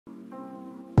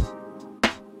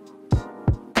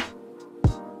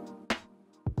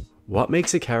What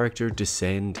makes a character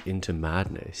descend into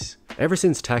madness? Ever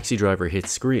since Taxi Driver hit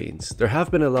screens, there have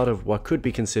been a lot of what could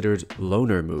be considered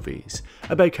loner movies,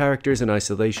 about characters in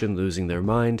isolation losing their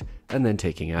mind and then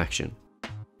taking action.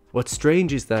 What's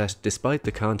strange is that, despite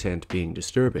the content being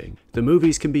disturbing, the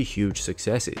movies can be huge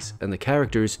successes and the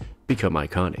characters become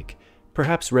iconic,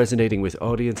 perhaps resonating with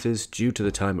audiences due to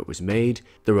the time it was made,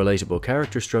 the relatable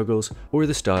character struggles, or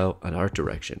the style and art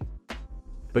direction.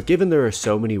 But given there are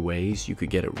so many ways you could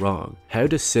get it wrong, how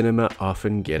does cinema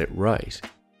often get it right?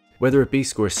 Whether it be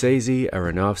Scorsese,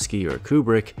 Aronofsky, or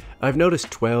Kubrick, I've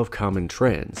noticed 12 common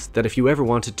trends that if you ever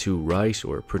wanted to write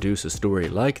or produce a story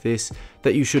like this,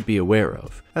 that you should be aware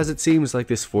of, as it seems like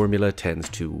this formula tends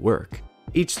to work.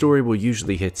 Each story will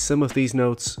usually hit some of these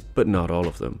notes, but not all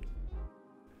of them.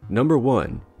 Number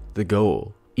 1. The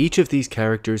goal. Each of these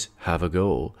characters have a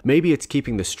goal. Maybe it's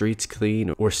keeping the streets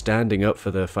clean or standing up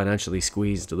for the financially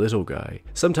squeezed little guy.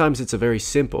 Sometimes it's a very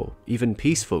simple, even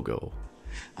peaceful goal.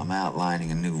 I'm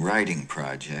outlining a new writing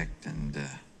project, and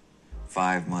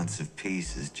 5 months of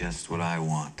peace is just what I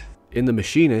want. In The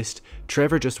Machinist,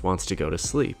 Trevor just wants to go to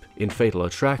sleep. In Fatal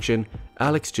Attraction,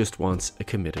 Alex just wants a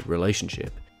committed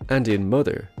relationship. And in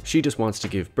Mother, she just wants to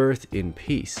give birth in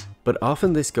peace. But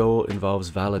often this goal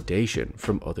involves validation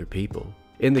from other people.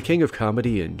 In The King of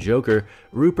Comedy and Joker,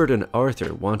 Rupert and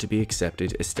Arthur want to be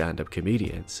accepted as stand-up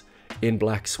comedians. In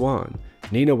Black Swan,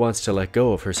 Nina wants to let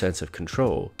go of her sense of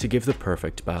control to give the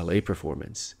perfect ballet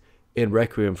performance. In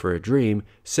Requiem for a Dream,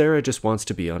 Sarah just wants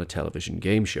to be on a television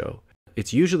game show.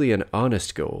 It's usually an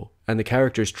honest goal, and the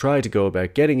characters try to go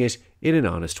about getting it in an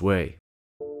honest way.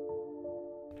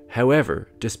 However,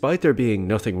 despite there being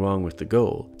nothing wrong with the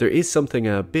goal, there is something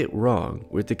a bit wrong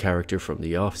with the character from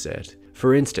the offset.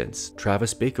 For instance,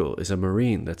 Travis Bickle is a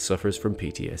Marine that suffers from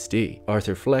PTSD,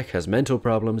 Arthur Fleck has mental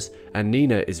problems, and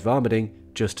Nina is vomiting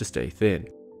just to stay thin.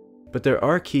 But there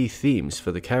are key themes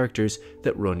for the characters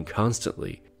that run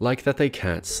constantly, like that they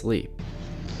can't sleep.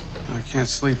 I can't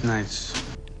sleep nights.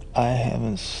 I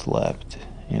haven't slept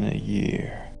in a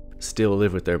year. Still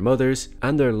live with their mothers,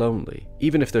 and they're lonely.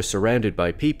 Even if they're surrounded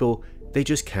by people, they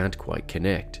just can't quite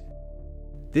connect.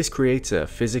 This creates a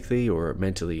physically or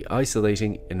mentally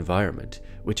isolating environment,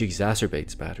 which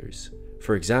exacerbates matters.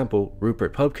 For example,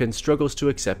 Rupert Pupkin struggles to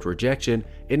accept rejection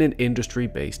in an industry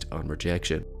based on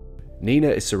rejection. Nina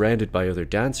is surrounded by other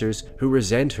dancers who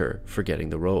resent her for getting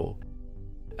the role.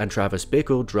 And Travis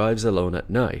Bickle drives alone at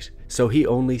night, so he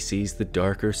only sees the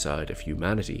darker side of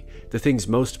humanity, the things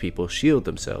most people shield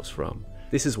themselves from.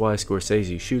 This is why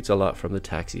Scorsese shoots a lot from the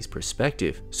taxi's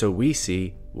perspective, so we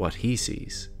see what he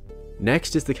sees.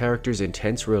 Next is the character's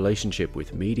intense relationship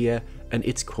with media and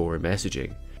its core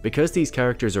messaging. Because these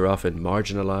characters are often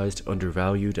marginalized,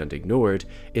 undervalued, and ignored,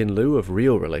 in lieu of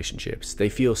real relationships, they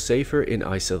feel safer in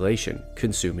isolation,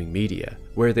 consuming media,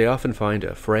 where they often find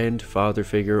a friend, father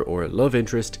figure, or a love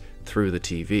interest through the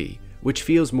TV, which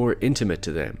feels more intimate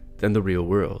to them than the real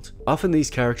world. Often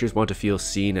these characters want to feel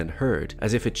seen and heard,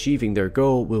 as if achieving their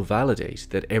goal will validate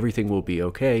that everything will be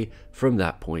okay from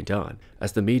that point on,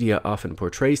 as the media often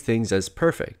portrays things as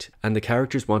perfect, and the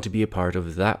characters want to be a part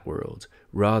of that world,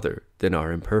 rather than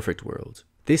our imperfect world.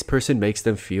 This person makes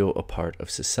them feel a part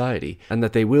of society, and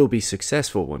that they will be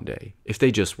successful one day, if they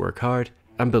just work hard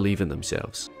and believe in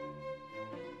themselves.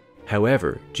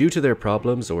 However, due to their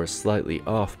problems or slightly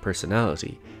off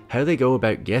personality, how they go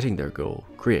about getting their goal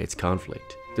creates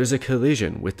conflict. There's a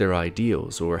collision with their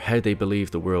ideals or how they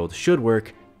believe the world should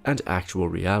work and actual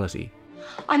reality.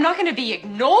 I'm not going to be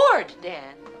ignored,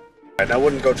 Dan. I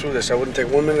wouldn't go through this. I wouldn't take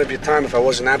 1 minute of your time if I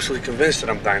wasn't absolutely convinced that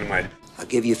I'm dynamite. I'll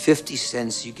give you 50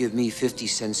 cents, you give me 50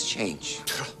 cents change.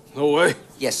 No way.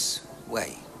 Yes,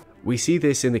 way. We see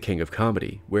this in The King of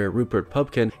Comedy, where Rupert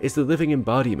Pupkin is the living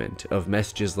embodiment of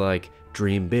messages like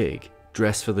dream big,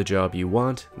 dress for the job you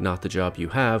want, not the job you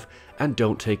have, and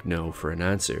don't take no for an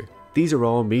answer. These are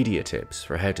all media tips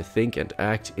for how to think and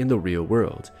act in the real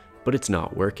world, but it's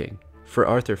not working. For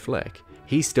Arthur Fleck,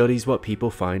 he studies what people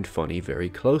find funny very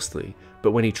closely,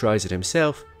 but when he tries it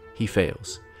himself, he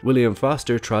fails. William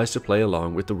Foster tries to play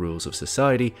along with the rules of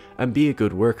society and be a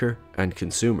good worker and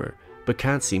consumer, but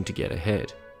can't seem to get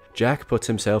ahead. Jack puts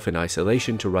himself in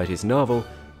isolation to write his novel,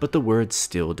 but the words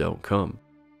still don't come.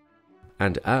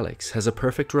 And Alex has a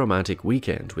perfect romantic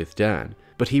weekend with Dan,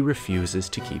 but he refuses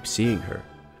to keep seeing her.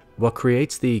 What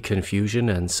creates the confusion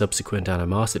and subsequent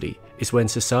animosity is when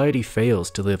society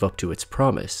fails to live up to its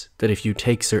promise that if you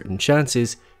take certain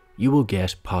chances, you will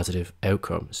get positive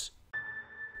outcomes.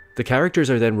 The characters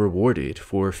are then rewarded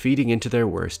for feeding into their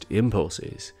worst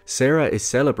impulses. Sarah is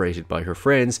celebrated by her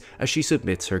friends as she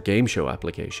submits her game show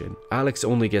application. Alex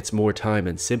only gets more time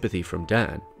and sympathy from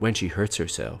Dan when she hurts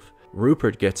herself.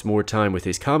 Rupert gets more time with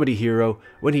his comedy hero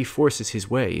when he forces his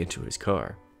way into his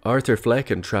car. Arthur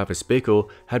Fleck and Travis Bickle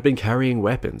had been carrying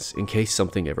weapons in case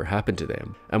something ever happened to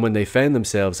them, and when they found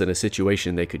themselves in a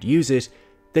situation they could use it,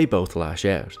 they both lash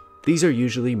out. These are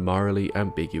usually morally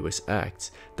ambiguous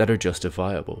acts that are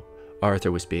justifiable.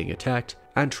 Arthur was being attacked,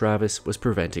 and Travis was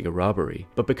preventing a robbery.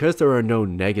 But because there are no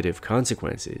negative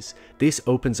consequences, this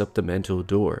opens up the mental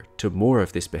door to more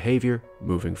of this behavior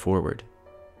moving forward.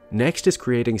 Next is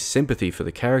creating sympathy for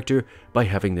the character by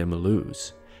having them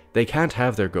lose. They can't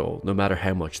have their goal no matter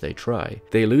how much they try.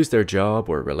 They lose their job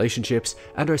or relationships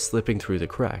and are slipping through the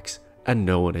cracks, and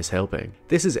no one is helping.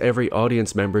 This is every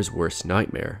audience member's worst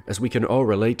nightmare, as we can all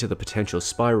relate to the potential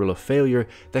spiral of failure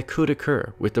that could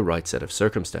occur with the right set of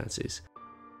circumstances.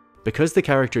 Because the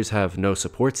characters have no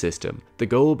support system, the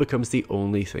goal becomes the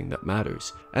only thing that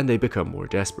matters, and they become more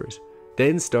desperate.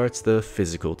 Then starts the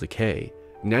physical decay.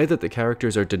 Now that the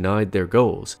characters are denied their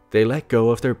goals, they let go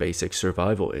of their basic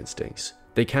survival instincts.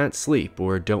 They can't sleep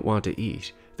or don't want to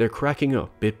eat. They're cracking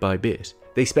up bit by bit.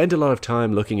 They spend a lot of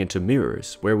time looking into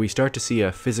mirrors, where we start to see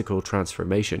a physical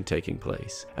transformation taking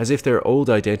place, as if their old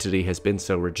identity has been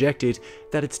so rejected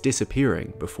that it's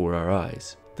disappearing before our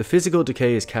eyes. The physical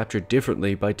decay is captured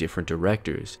differently by different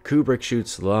directors. Kubrick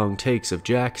shoots long takes of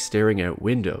Jack staring out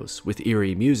windows with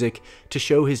eerie music to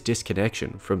show his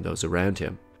disconnection from those around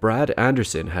him. Brad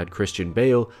Anderson had Christian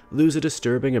Bale lose a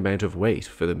disturbing amount of weight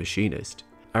for The Machinist.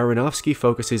 Aronofsky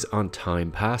focuses on time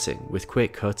passing with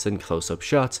quick cuts and close-up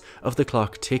shots of the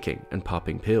clock ticking and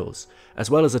popping pills, as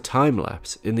well as a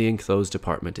time-lapse in the enclosed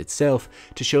apartment itself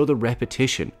to show the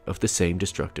repetition of the same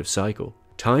destructive cycle.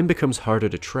 Time becomes harder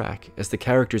to track as the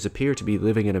characters appear to be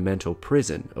living in a mental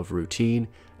prison of routine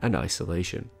and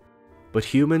isolation. But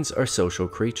humans are social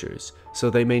creatures, so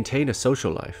they maintain a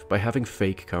social life by having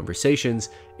fake conversations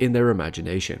in their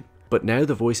imagination. But now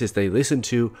the voices they listen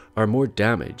to are more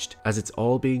damaged, as it's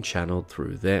all being channeled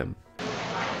through them.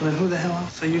 Well, then who the hell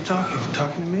else are you talking to?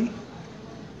 Talking to me?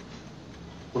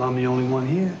 Well, I'm the only one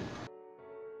here.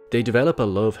 They develop a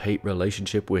love-hate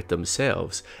relationship with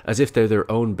themselves, as if they're their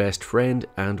own best friend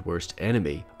and worst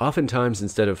enemy. Oftentimes,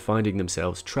 instead of finding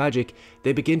themselves tragic,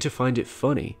 they begin to find it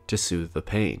funny to soothe the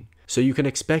pain. So you can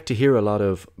expect to hear a lot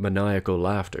of maniacal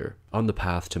laughter on the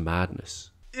path to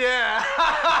madness. Yeah!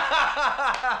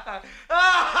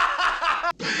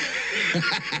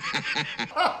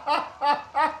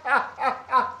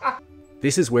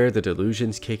 This is where the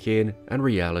delusions kick in and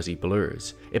reality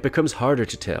blurs. It becomes harder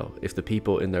to tell if the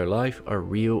people in their life are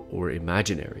real or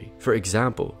imaginary. For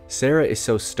example, Sarah is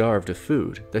so starved of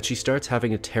food that she starts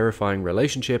having a terrifying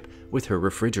relationship with her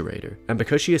refrigerator. And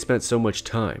because she has spent so much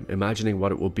time imagining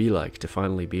what it will be like to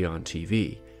finally be on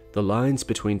TV, the lines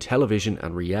between television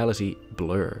and reality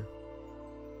blur.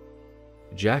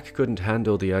 Jack couldn't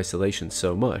handle the isolation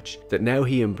so much that now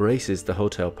he embraces the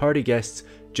hotel party guests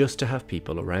just to have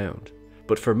people around.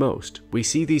 But for most, we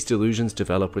see these delusions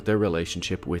develop with their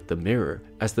relationship with the mirror,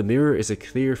 as the mirror is a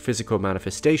clear physical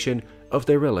manifestation of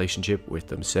their relationship with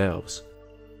themselves.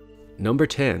 Number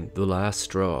 10, the last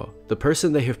straw. The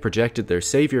person they have projected their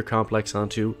savior complex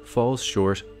onto falls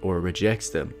short or rejects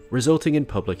them, resulting in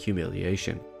public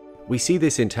humiliation. We see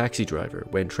this in Taxi Driver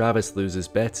when Travis loses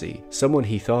Betsy, someone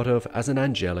he thought of as an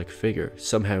angelic figure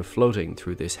somehow floating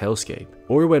through this hellscape,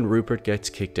 or when Rupert gets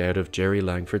kicked out of Jerry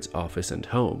Langford's office and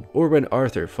home, or when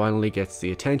Arthur finally gets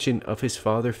the attention of his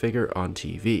father figure on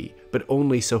TV, but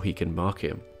only so he can mock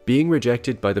him. Being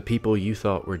rejected by the people you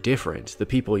thought were different, the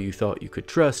people you thought you could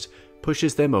trust,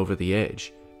 pushes them over the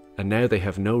edge, and now they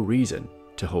have no reason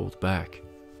to hold back.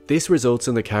 This results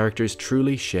in the characters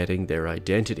truly shedding their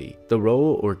identity. The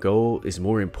role or goal is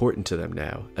more important to them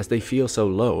now, as they feel so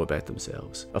low about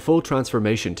themselves. A full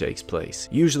transformation takes place,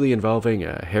 usually involving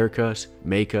a haircut,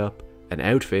 makeup, an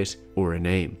outfit, or a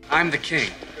name. I'm the king.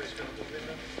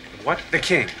 What? The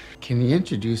king. Can you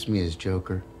introduce me as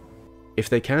Joker? If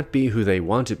they can't be who they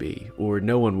want to be, or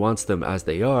no one wants them as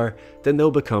they are, then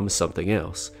they'll become something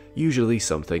else, usually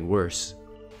something worse.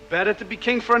 Better to be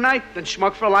king for a night than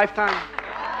schmuck for a lifetime.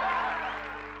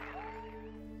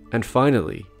 And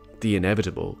finally, the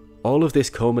inevitable. All of this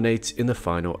culminates in the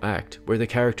final act, where the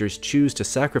characters choose to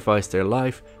sacrifice their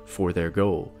life for their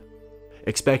goal,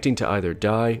 expecting to either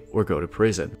die or go to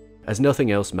prison, as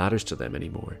nothing else matters to them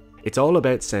anymore. It's all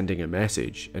about sending a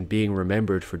message and being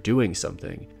remembered for doing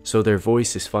something, so their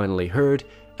voice is finally heard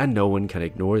and no one can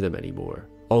ignore them anymore.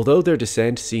 Although their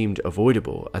descent seemed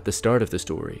avoidable at the start of the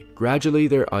story, gradually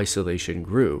their isolation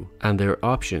grew and their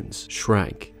options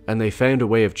shrank, and they found a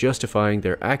way of justifying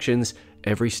their actions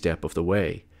every step of the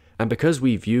way. And because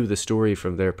we view the story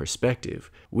from their perspective,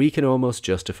 we can almost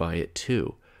justify it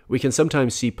too, we can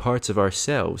sometimes see parts of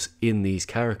ourselves in these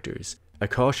characters, a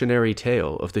cautionary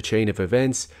tale of the chain of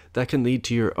events that can lead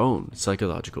to your own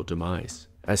psychological demise.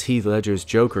 As Heath Ledger's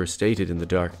Joker stated in The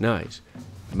Dark Knight,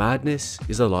 madness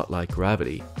is a lot like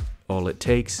gravity. All it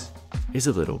takes is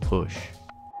a little push.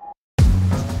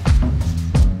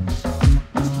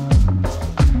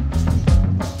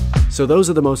 So those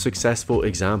are the most successful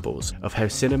examples of how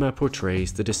cinema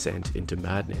portrays the descent into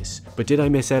madness. But did I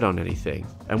miss out on anything?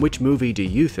 And which movie do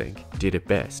you think did it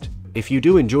best? If you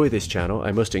do enjoy this channel,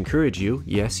 I must encourage you,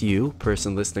 yes you,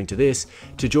 person listening to this,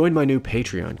 to join my new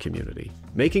Patreon community.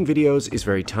 Making videos is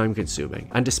very time consuming,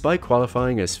 and despite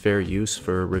qualifying as fair use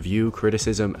for review,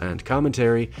 criticism, and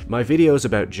commentary, my videos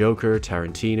about Joker,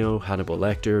 Tarantino, Hannibal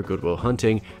Lecter, Good Will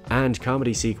Hunting, and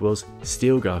comedy sequels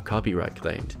still got copyright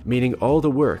claimed, meaning all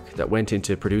the work that went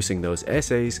into producing those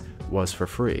essays was for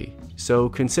free. So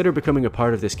consider becoming a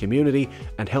part of this community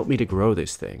and help me to grow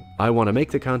this thing. I want to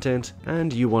make the content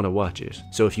and you want to watch it.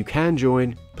 So if you can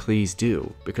join, please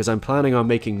do, because I'm planning on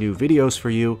making new videos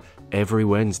for you every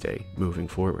Wednesday moving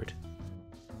forward.